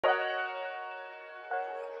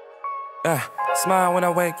Smile when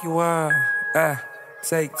I wake you up.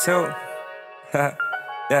 Take two.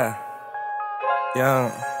 Yeah.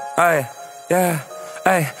 Young. Yeah.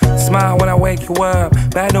 Smile when I wake you up.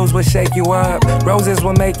 Bad news will shake you up. Roses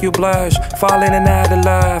will make you blush. Falling and out of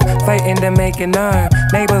love. Fighting to making up.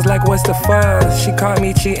 Neighbors like, what's the fuss? She caught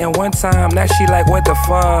me cheating one time. Now she like, what the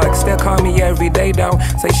fuck? Still call me every day though.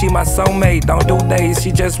 Say she my soulmate. Don't do days,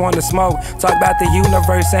 she just wanna smoke. Talk about the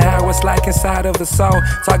universe and how it's like inside of the soul.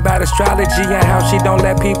 Talk about astrology and how she don't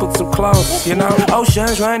let people too close. You know,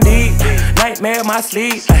 oceans run deep. Nightmare my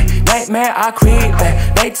sleep. Nightmare I creep.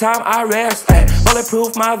 Daytime I rest.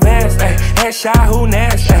 Bulletproof my vest. Headshot who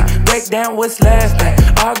next? Break down what's left.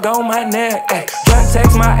 I'll go my neck. Drug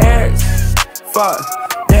text my ex. Fuck.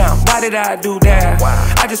 Damn, why did I do that?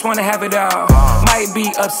 I just wanna have it all. Might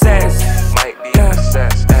be obsessed.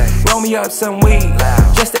 Roll me up some weed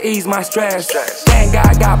just to ease my stress. Thank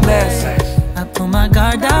God bless. I put my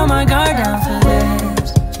guard down for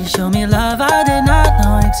this. She showed me love I did not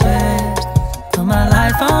know exist. Put my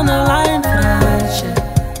life on the line for that shit.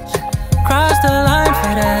 Cross the line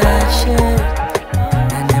for that shit.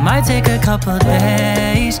 And it might take a couple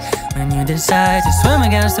days when you decide to swim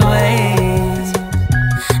against the waves.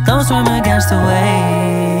 Don't swim against the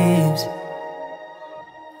waves.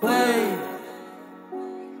 Wave.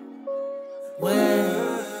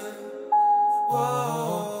 Whoa.